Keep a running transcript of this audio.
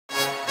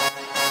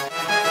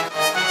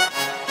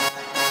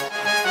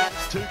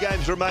2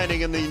 games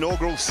remaining in the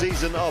inaugural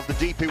season of the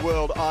DP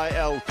World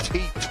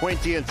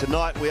ILT20, and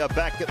tonight we are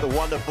back at the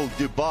wonderful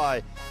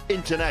Dubai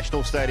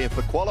International Stadium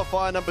for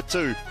qualifier number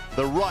 2,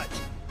 the right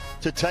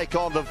to take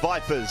on the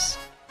Vipers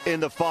in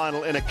the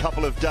final in a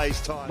couple of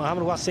days' time.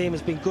 Mohammed Wasim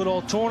has been good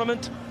all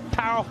tournament,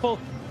 powerful.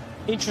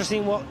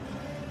 Interesting what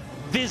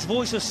Viz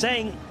voice was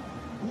saying.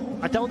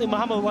 I don't think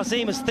Mohammed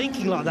Wasim is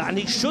thinking like that, and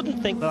he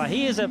shouldn't think like that.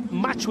 He is a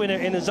match winner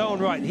in his own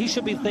right. He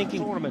should be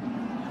thinking tournament.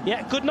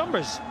 Yeah, good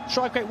numbers.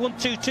 Strike rate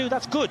 1-2-2,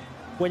 that's good.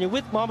 When you're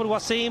with Mohammed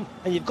Wasim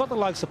and you've got the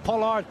likes of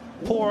Pollard,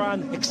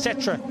 Poran,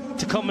 etc.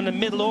 to come in the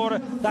middle order,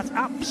 that's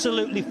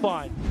absolutely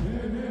fine.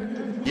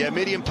 Yeah,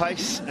 medium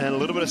pace and a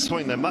little bit of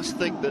swing. They must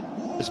think that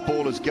this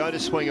ball is going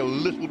to swing a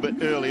little bit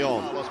early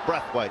on. Lost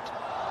breath weight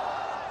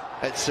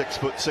at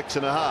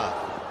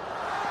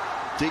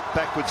 6'6.5". Deep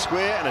backward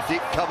square and a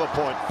deep cover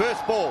point.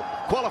 First ball,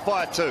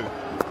 qualifier 2.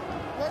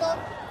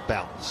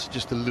 Bounce,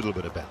 just a little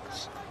bit of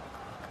bounce.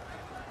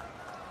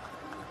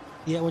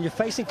 Yeah, when you're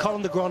facing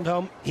Colin de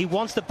Grandhomme, he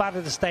wants the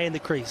batter to stay in the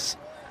crease.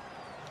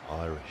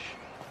 Irish.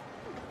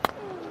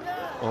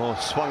 Oh,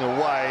 swung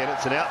away, and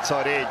it's an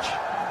outside edge.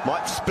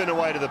 Might spin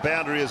away to the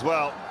boundary as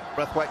well.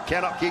 Brathwaite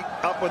cannot keep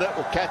up with it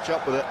or catch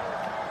up with it.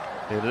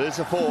 And it is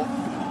a 4.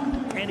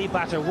 Any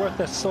batter worth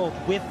their salt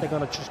with, they're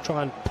going to just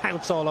try and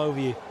pounce all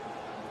over you.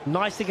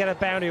 Nice to get a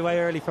boundary away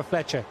early for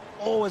Fletcher.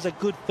 Always a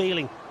good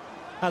feeling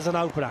as an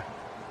opener.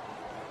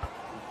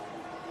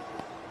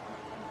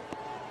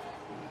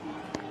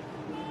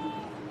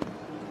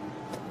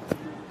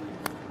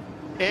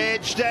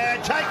 Edge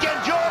down, taken,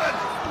 Jordan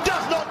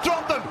does not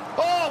drop them.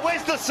 Oh,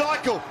 where's the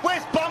cycle?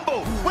 Where's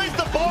Bumble? Where's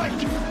the bike?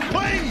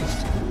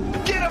 Please,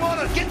 get him on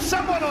it, get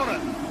someone on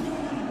it.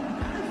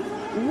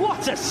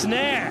 What a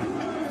snare.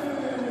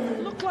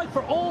 Looked like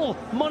for all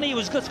money he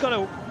was just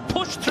going to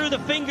push through the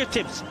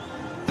fingertips.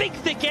 Big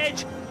thick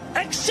edge,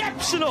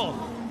 exceptional.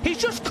 He's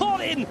just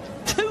caught it in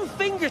 2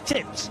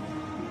 fingertips.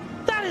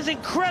 That is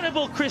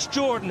incredible, Chris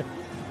Jordan.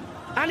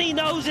 And he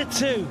knows it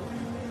too.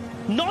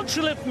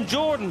 Nonchalant from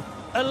Jordan.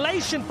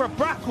 Elation for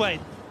Brathwaite.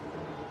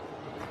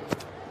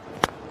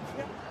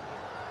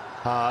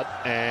 Hard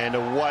and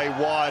away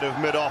wide of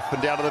mid-off and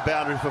down to the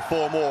boundary for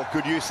 4 more.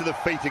 Good use of the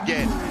feet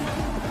again.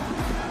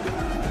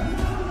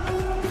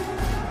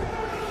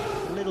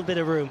 A little bit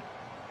of room.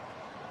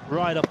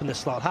 Right up in the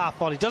slot. Half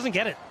volley. Doesn't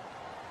get it.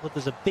 But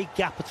there's a big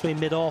gap between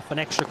mid-off and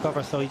extra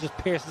cover, so he just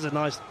pierces it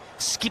nice.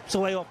 Skips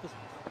away off the...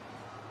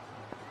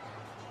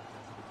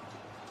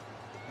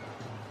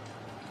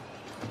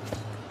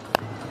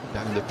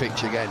 Down the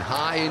pitch again,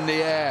 high in the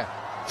air.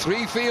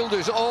 3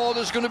 fielders. Oh,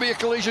 there's going to be a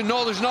collision.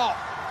 No, there's not.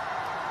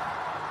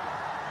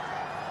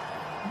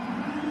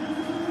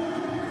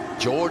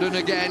 Jordan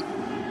again,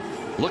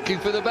 looking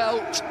for the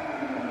belt.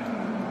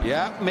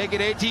 Yeah, make it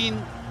 18.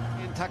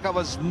 Taka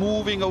was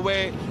moving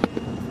away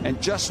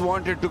and just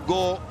wanted to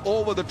go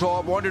over the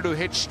top, wanted to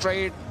hit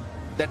straight.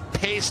 That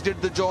pace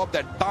did the job,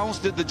 that bounce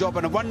did the job,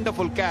 and a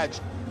wonderful catch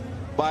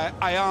by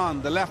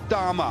Aayan, the left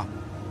armer,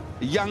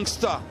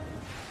 youngster.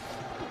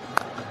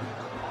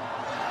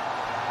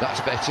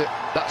 That's better.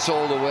 That's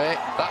all the way.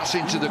 That's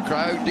into the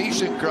crowd.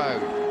 Decent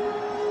crowd.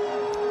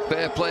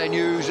 Fair play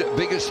news.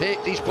 Biggest hit.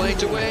 He's playing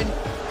to win.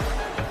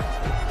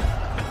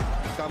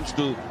 Comes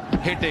to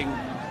hitting,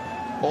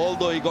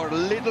 although he got a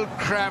little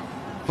cramp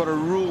for a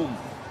room,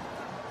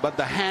 but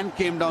the hand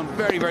came down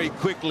very, very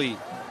quickly,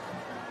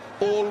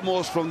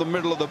 almost from the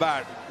middle of the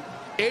bat.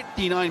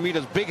 89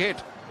 meters, big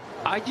hit.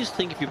 I just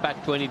think if you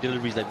bat 20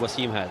 deliveries like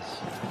Wasim has,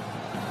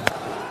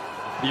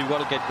 you've got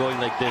to get going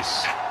like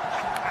this.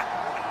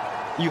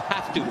 You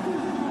have to.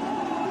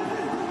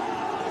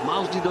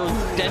 Mousely, those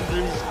 10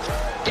 deliveries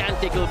can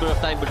take a little bit of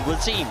time, but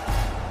Wasim,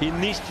 he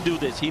needs to do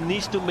this. He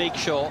needs to make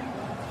sure,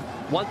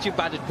 once you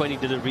batted 20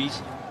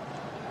 deliveries,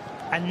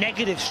 a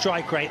negative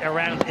strike rate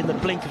around in the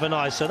blink of an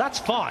eye, so that's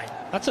fine.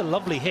 That's a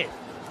lovely hit.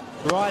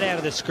 Right out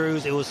of the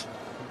screws, it was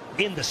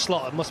in the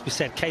slot, it must be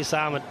said. Qais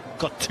Ahmad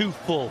got 2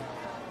 full.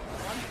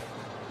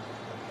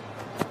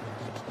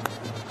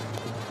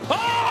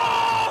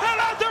 Oh,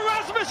 hello to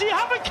Rasmus, you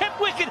haven't kept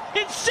wicket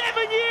in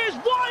 7 years,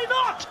 why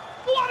not?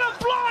 What a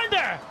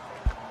blinder!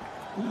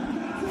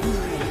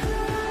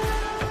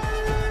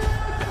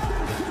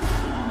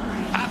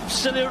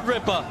 Absolute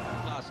ripper.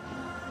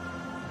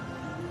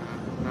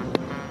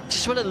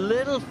 Just went a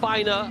little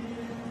finer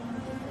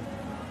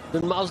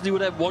than Mousely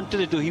would have wanted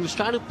it to. He was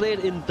trying to play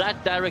it in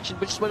that direction,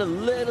 but just went a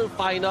little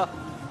finer.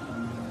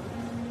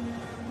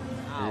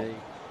 Ow.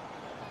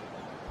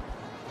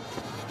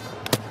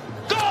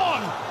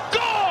 Gone!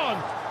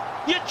 Gone!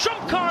 Your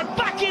trump card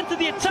back into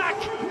the attack.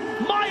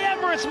 My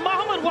Emirates,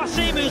 Mohammed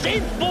Wasim, who's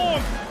in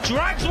form,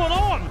 drags one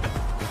on.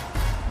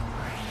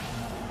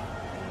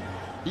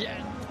 Yeah.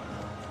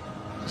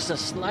 Just a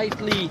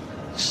slightly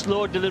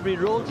slow delivery,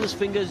 rolls his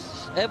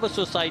fingers ever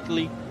so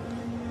slightly.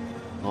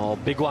 Oh,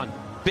 big one.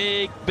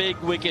 Big, big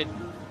wicket.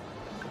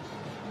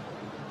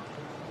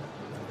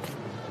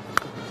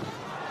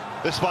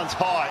 This one's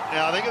high.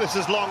 Now, I think this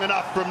is long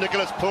enough from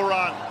Nicholas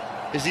Pooran.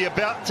 Is he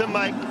about to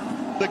make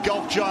the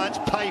golf giants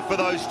pay for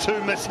those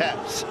 2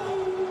 mishaps?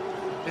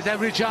 There's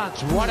every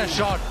chance. What a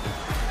shot.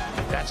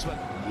 That's what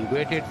he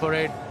waited for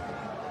it.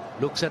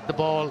 Looks at the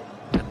ball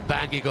and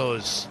bang he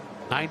goes.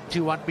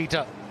 91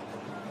 meter.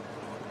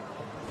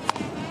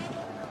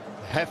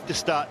 Have to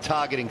start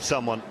targeting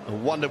someone. I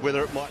wonder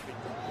whether it might be.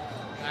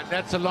 And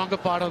that's a longer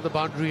part of the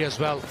boundary as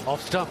well.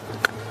 Off stump.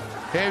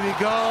 Here we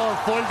go.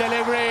 Full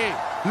delivery.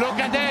 Look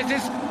at this.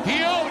 It's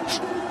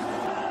huge.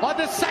 On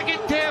the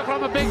second tier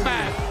from a big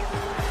man.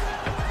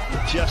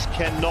 Just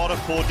cannot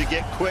afford to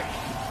get quick.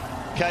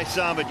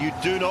 Qais Ahmad, you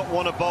do not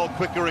want to bowl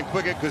quicker and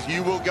quicker because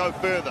you will go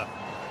further.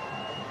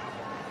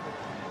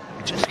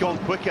 Just gone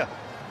quicker.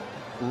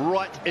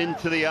 Right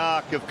into the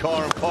arc of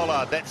Kyron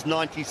Pollard. That's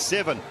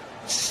 97.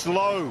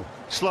 Slow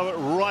it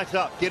right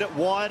up. Get it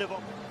wide.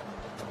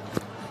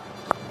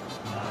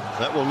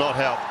 That will not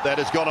help. That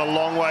has gone a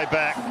long way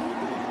back.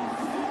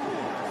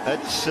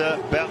 It's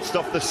bounced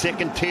off the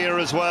second tier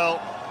as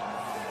well.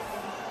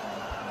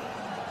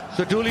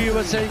 So Dooley, you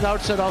were saying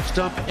outside off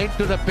stump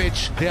into the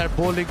pitch, they are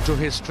bowling to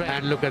his strength.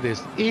 And look at this,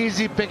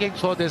 easy pickings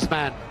for this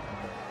man.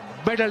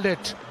 Middled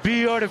it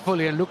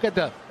beautifully, and look at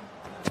the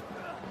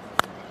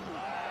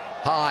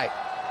high.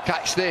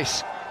 Catch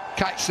this,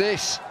 catch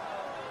this.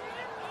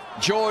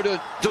 Jordan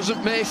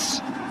doesn't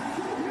miss.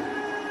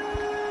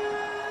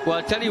 Well,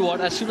 I'll tell you what,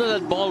 as soon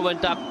as that ball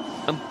went up,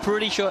 I'm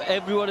pretty sure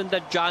everyone in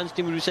that Giants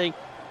team will be saying,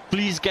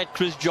 please get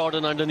Chris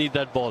Jordan underneath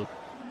that ball.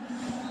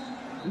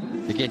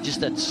 Again, just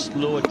that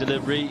slower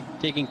delivery,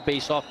 taking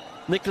pace off.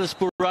 Nicholas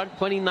Purran,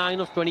 29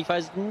 of 25,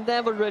 has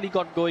never really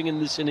got going in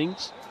this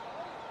innings.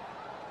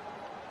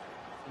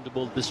 To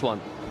bowl this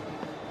one.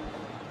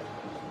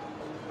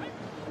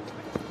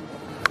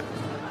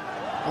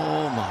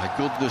 Oh my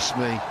goodness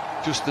me.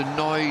 Just the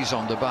noise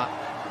on the bat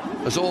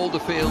as all the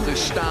fielders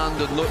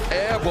stand and look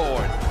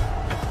airborne.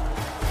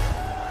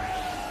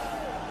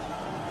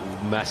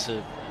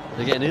 Massive.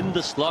 Again, in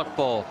the slot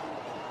for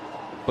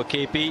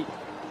KP.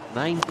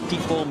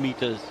 94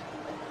 meters.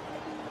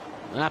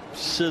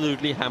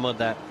 Absolutely hammered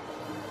that.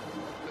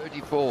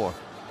 34.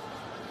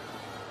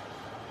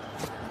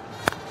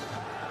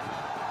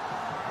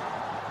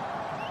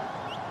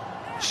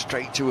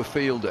 Straight to a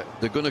fielder.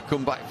 They're going to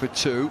come back for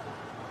two.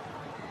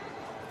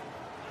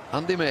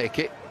 And they make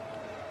it.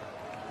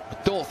 I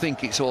don't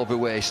think it's over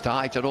waist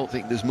height. I don't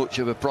think there's much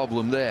of a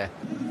problem there.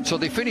 So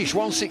they finish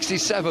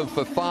 167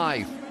 for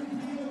 5.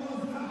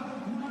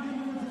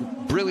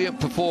 Brilliant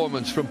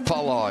performance from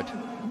Pollard.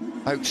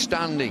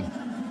 Outstanding.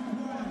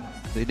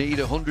 They need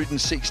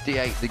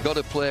 168. They've got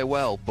to play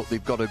well, but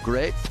they've got a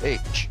great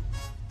pitch.